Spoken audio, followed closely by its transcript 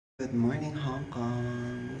Good morning, Hong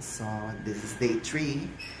Kong. So this is day 3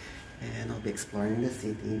 and I'll be exploring the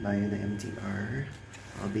city via the MTR.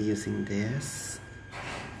 I'll be using this,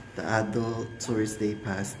 the adult tourist day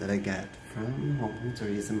pass that I got from Hong Kong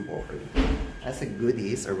Tourism Board as a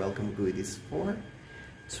goodies or welcome goodies for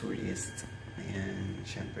tourists. Ayan,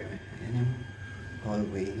 syempre, ayan yung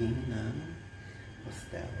hallway ng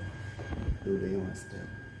hostel. Dulo yung hostel.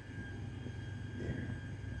 There.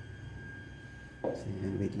 So,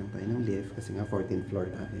 yan, wait lang tayo ng lift kasi nga 14th floor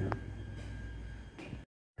tayo.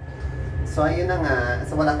 So, ayun na nga.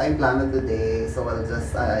 So, wala tayong plano today. So, we'll just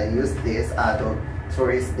use this adult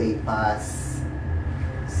tourist day pass.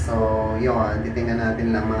 So, yun. Titingnan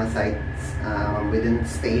natin lang mga sites within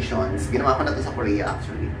stations. Ginawa ko na to sa Korea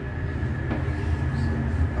actually.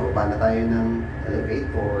 So, baba na tayo ng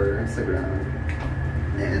elevator sa ground.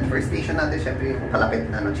 And first station natin, syempre yung kalapit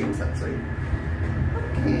na ng Chimsatsoy.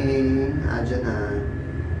 Okay, adyan na.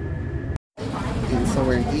 And so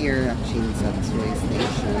we're here at Chimsatsoy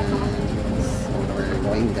Station. So we're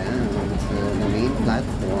going down to the main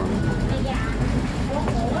platform.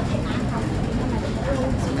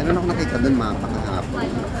 So meron ako nakita doon mapa kahapon.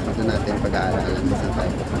 So doon natin pag-aaralan sa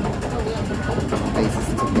tayo. Places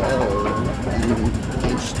to go and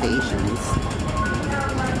each stations.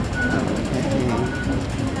 Okay.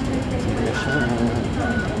 Here siya.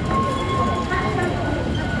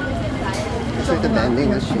 These are the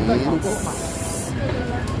vending machines.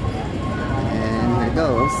 And here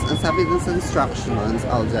goes. Ang sabi dun sa instructions,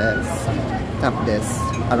 I'll just tap this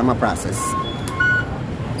para ma-process.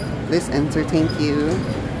 Please enter, thank you.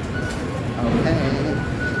 Okay.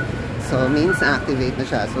 So, means activate na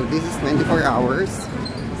siya. So, this is 24 hours.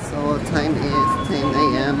 So, time is 10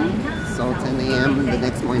 a.m. So, 10 a.m. the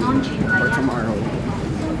next morning or tomorrow.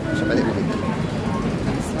 Siya pa din ulit.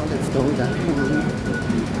 So, let's go down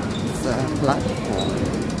sa platform.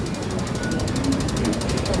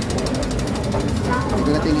 Hindi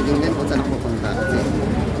natin titingnan kung saan ako pupunta kasi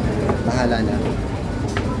bahala na.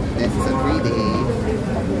 This is a 3-day.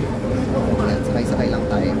 Yan, sakay-sakay lang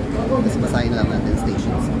tayo. Tapos basahin lang natin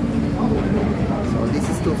stations. So this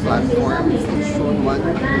is 2 platforms. Station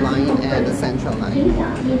 1 line and the central line.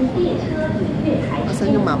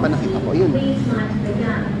 Asan yung mapa nakita ko? Yun.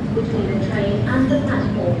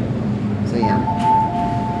 So yan.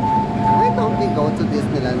 Why don't we go to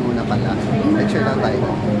Disneyland muna pala? Picture lang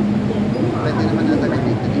tayo. Pwede naman natin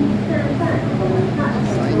dito din.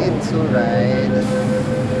 So I need to ride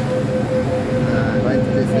going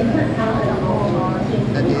to Disneyland.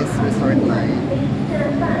 That is resort line.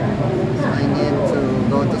 So I need to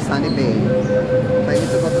go to Sunny Bay. So I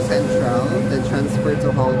need to go to Central, then transfer to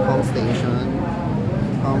Hong Kong Station,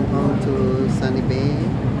 Hong Kong to Sunny Bay,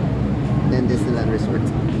 then Disneyland Resort.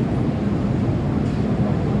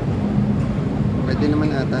 Pwede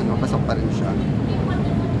naman ata, no? Pasok pa rin siya.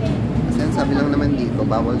 Kasi sabi lang naman dito,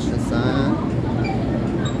 bawal siya sa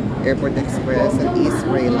Airport Express and East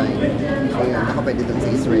Rail Line. So yun, ako pwede dun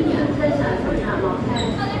sa East Rail Line.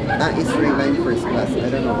 East Rail Line first class.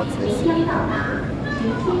 I don't know what's this.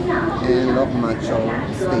 And Lok Macho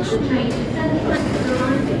Station.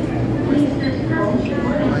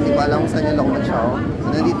 Hindi pa alam kung saan yung Lok Macho.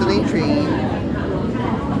 So nandito na yung train.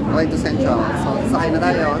 Going to Central. So sakay na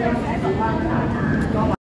tayo.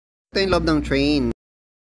 Ito yung loob ng train.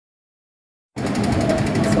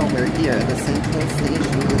 So we're here at the Central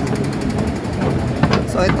Station.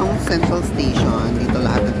 So itong Central Station, dito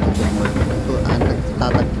lahat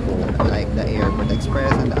nagtatagpo like the Airport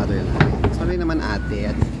Express and the other line. Sorry naman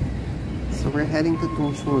ate. So we're heading to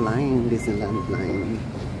Tung line, Disneyland line.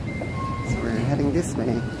 So we're heading this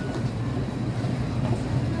way.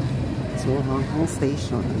 So Hong Kong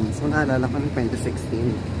Station. So naalala ko ng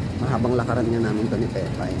 2016. Mahabang lakaran nga namin ito ni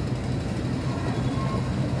Pepay.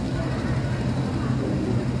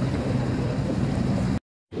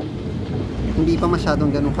 Hindi pa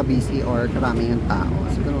masyadong ganun ka-busy or karami yung tao.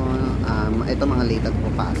 Siguro, ito mga late at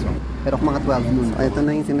pupasok. Pero kung mga 12 noon, ito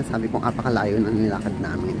na yung sinasabi kong apakalayo ng nilakad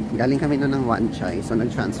namin. Galing kami noon ng Wan Chai. So,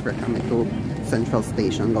 nag-transfer kami to Central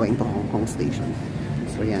Station going to Hong Kong Station.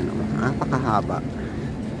 So, yan. Apakahaba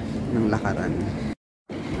ng lakaran.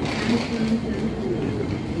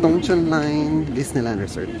 Tung line, Disneyland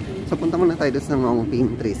Resort. So, punta muna tayo doon sa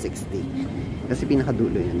Ngongping 360. Kasi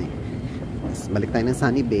pinakadulo yun eh. Tapos, balik tayo ng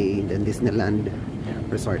Sunny Bay, then Disneyland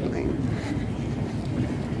Resort line.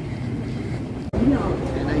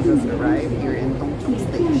 And I just arrived here in Tung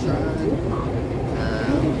Station.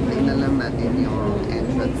 Tingnan lang natin yung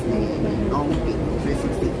entrance ni Ngongping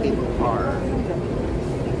 360 cable car.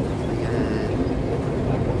 Ayan.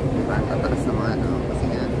 Diba? Tatakas naman, no? Kasi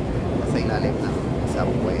nga, sa ilalim ng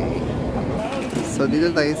subway. So So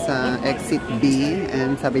dito tayo sa exit B,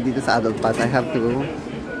 and sabi dito sa adult pass I have to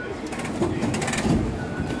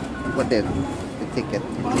put it, the ticket,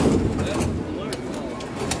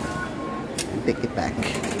 and take it back.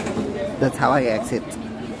 That's how I exit.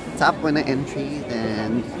 Tap when I entry,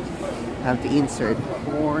 then have to insert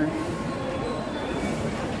 4.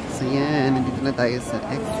 So yan, nandito na tayo sa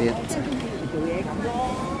exit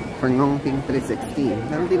for Ngongping 360.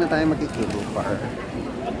 Pero hindi na tayo mag-cable car.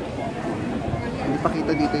 Hindi pa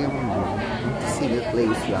kita dito yung single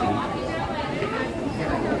place lang.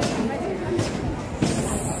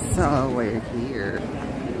 So we're here.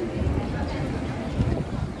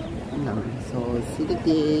 So city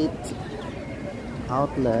gate,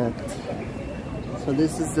 outlet. So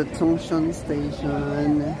this is the Tung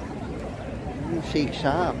station. Shake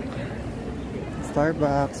Shack,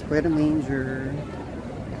 Starbucks, Bread and Manger.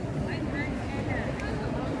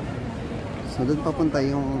 So doon papunta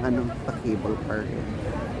yung pa-cable car.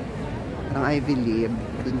 Parang I believe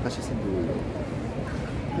doon pa siya sa dulo.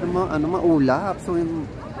 Pero maulap. So yung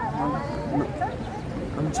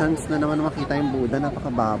ang chance na naman makita yung Buddha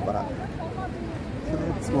napakababa. So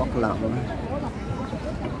let's walk lang.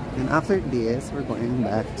 And after this, we're going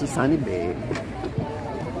back to Sunny Bay.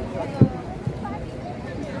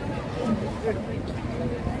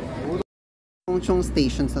 Chung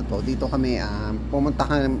stations na to, dito kami pumunta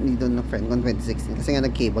kami doon ng friend ko 2016 kasi nga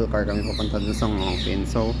nag-cable car kami pupunta doon sa Ngongping.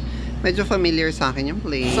 So medyo familiar sa akin yung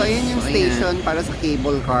place. So ayan yung station para sa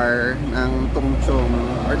cable car ng Tung Chung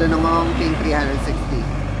or doon ng Ngongping 360.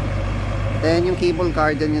 Then yung cable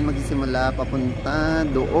car dyan yung magsisimula papunta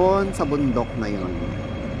doon sa bundok na yun.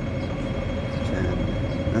 Diyan.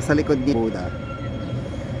 Nasa likod ni Buddha.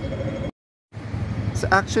 So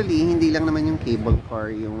actually, hindi lang naman yung cable car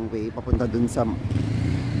yung way papunta dun sa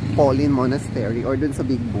Pauline Monastery or dun sa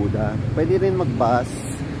Big Buddha. Pwede rin mag-bus.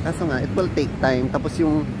 Kaso nga, it will take time. Tapos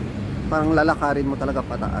yung parang lalakarin mo talaga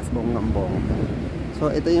pataas buong-buong. So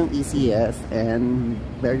ito yung ECS and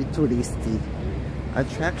very touristy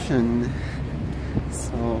attraction.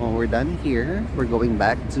 So we're done here. We're going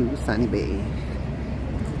back to Sunny Bay.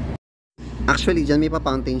 Actually, dyan may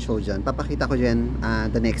pa-fountain show dyan. Papakita ko dyan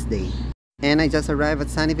the next day. And I just arrived at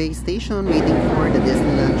Causewaybay Station waiting for the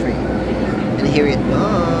Disneyland train. And here it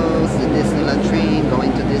goes, the Disneyland train going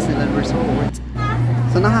to Disneyland Resort.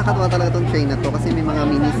 So nakakatawa talaga tong train na to kasi may mga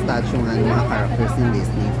mini statue nga ng mga characters in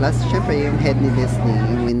Disney. Plus, syempre yung head ni Disney,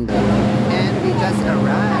 yung window. And we just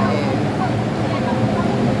arrived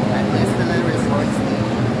at Disneyland Resort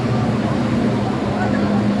Station.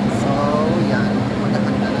 So, yan.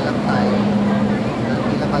 Magkakanta na lang tayo.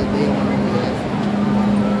 Nakila kalbe yung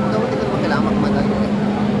magmadali.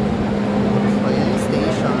 So yan yung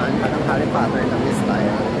station, parang Harry Potter lang yung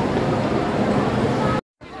style.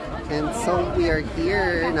 And so we are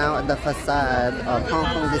here now at the facade of Hong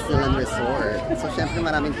Kong Disneyland Resort. So syempre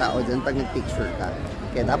maraming tao dyan pag nag-picture ka.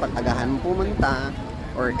 Kaya dapat agahan mo pumunta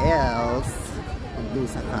or else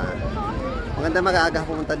magdusa ka. Maganda mag-aagah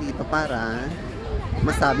pumunta dito para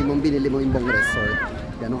masabi mong binili mo yung buong resort.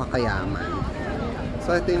 Gano'ng kakayaman.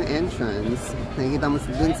 So ito yung entrance. Nakikita mo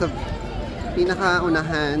dun sa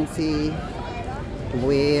pinakaunahan si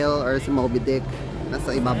Whale or si Moby Dick.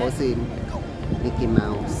 Nasa ibabaw si Mickey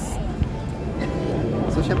Mouse.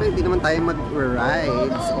 So syempre hindi naman tayo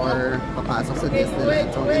mag-rides or papasok sa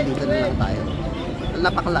Disneyland. So dito na lang tayo.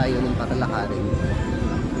 Napakalayo ng pakalakarin.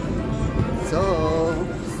 So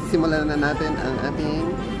simulan na natin ang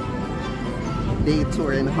ating day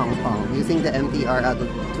tour in Hong Kong using the MTR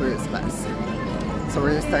Tourist Pass. So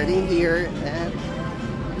we're starting here at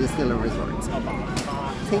Disneyland Resort.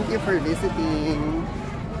 Thank you for visiting.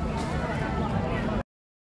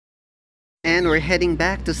 And we're heading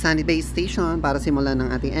back to Causewaybay Station para simulan ng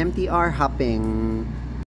ating MTR hopping.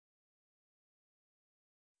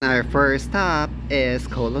 Our first stop is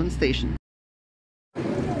Kowloon Station.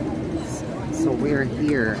 So we're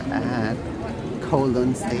here at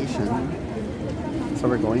Kowloon Station. So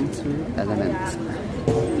we're going to Element.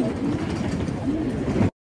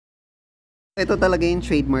 Ito talaga yung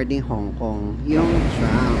trademark ng Hong Kong, yung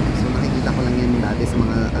tram. So nakikita ko lang yan dati sa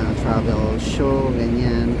mga travel show,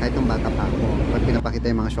 ganyan, kahit nung bata pa ako, pag pinapakita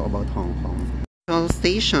yung mga show about Hong Kong. So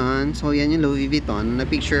station, so yan yung Louis Vuitton,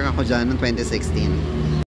 na-picture ako dyan noong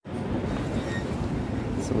 2016.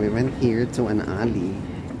 So we went here to an alley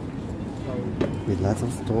with lots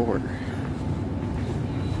of store.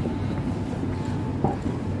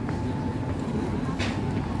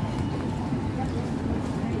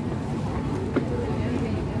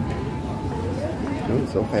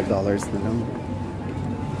 So $5 na lang.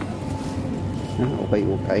 Okay.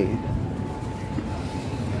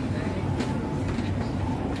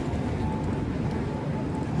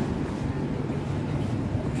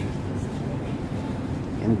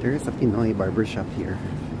 And there's a Pinoy barbershop here.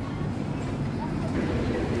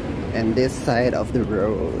 And this side of the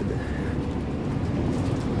road,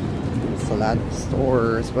 there's a lot of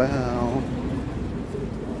stores as well.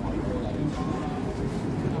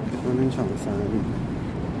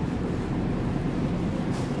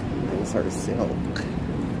 These are silk.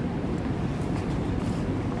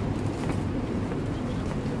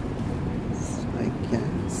 I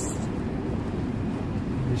guess.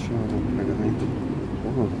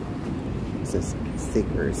 Oh, this is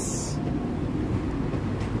stickers.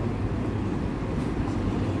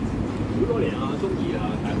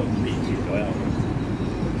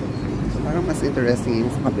 So parang mas interesting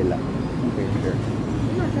yung sa kabila. Okay, sure.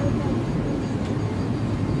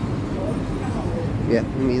 Yeah,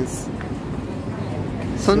 it means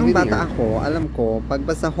so nung bata ako, alam ko, pag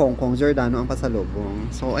basta Hong Kong, Giordano ang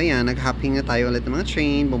pasalubong. So ayan, nag-hopping na tayo ulit ng mga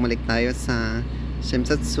train. Bumalik tayo sa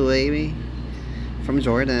Causewaybay from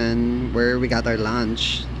Jordan, where we got our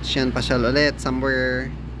lunch. Siyan pasyal ulit,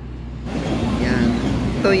 somewhere. Yan.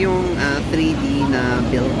 Ito yung 3D na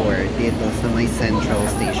billboard dito sa may Central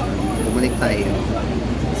Station. Bumalik tayo.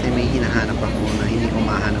 Kasi may hinahanap ako na hindi ko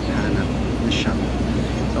mahanap-hanap na shop.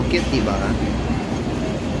 So cute, diba?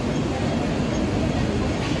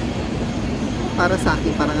 Para sa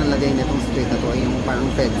akin, parang ang lagay nitong street na to ay yung parang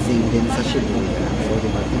fencing din sa Shibuya. So,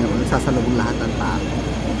 diba? Sasalubong lahat ng tao.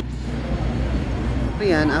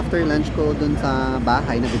 Ayan, after lunch ko dun sa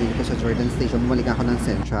bahay, nabili ko sa Jordan Station, bumalik ako ng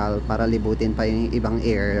Central para libutin pa yung ibang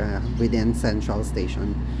air within Central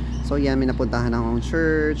Station. So, yan, may napuntahan akong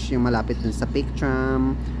church, yung malapit dun sa Peak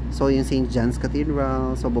Tram. So, yung St. John's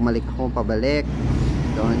Cathedral. So, bumalik ako pabalik.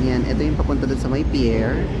 Doon, yan. Ito yung papunta dun sa may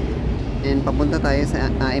pier. And papunta tayo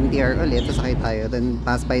sa MTR ulit, sasakay tayo. Then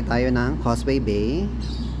pass by tayo ng Causewaybay.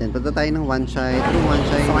 Then punta tayo ng Wan Chai, through Wan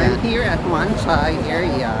Chai. So I'm here at Wan Chai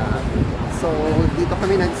area. So dito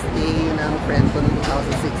kami nagstay ng friend ko noong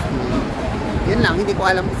 2016. Yun lang, hindi ko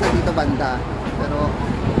alam kung saan dito banda. Pero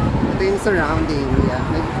ito yung surrounding. Yeah,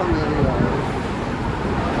 medyo familiar.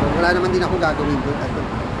 So wala naman din ako gagawin doon. At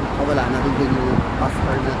wala na rin din yung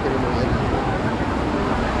pastor na tinuluyan na.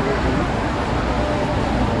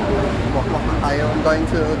 Walk na tayo. I'm going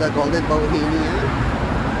to the Golden Bauhinia.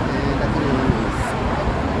 And that's the news.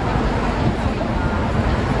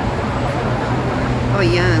 Oh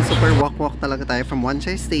yan, super walk talaga tayo from Wan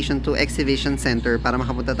Chai Station to Exhibition Center para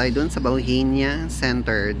makapunta tayo dun sa Bauhinia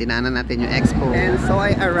Center. Dinaanan natin yung expo. And so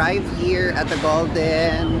I arrived here at the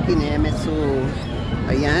Golden Kinemesu.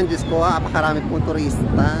 Ayan, Diyos ko, napakarami pong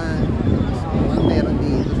turista. So, meron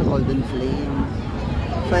dito sa Golden Flame.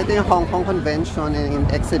 So, ito yung Hong Kong Convention and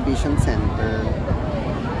Exhibition Center.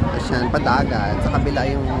 Tapos yan, padagat. Sa kabila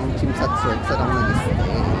yung Chimsatsut. Sa lang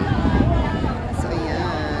nag-stay. So,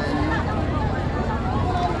 yan.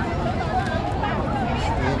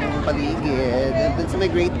 Yan yung paligid. And dun sa may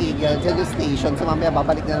Great Eagle, dyan yung station. So, mamaya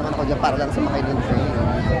babalik na naman ako dyan para lang sumakay ng train.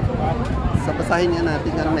 So, basahin nga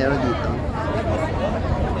natin na meron dito.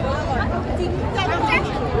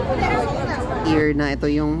 Year na ito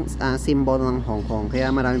yung symbol ng Hong Kong. Kaya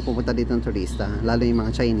maraming pupunta dito ng turista. Lalo yung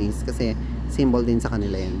mga Chinese kasi symbol din sa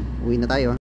kanila yan. Uwi na tayo.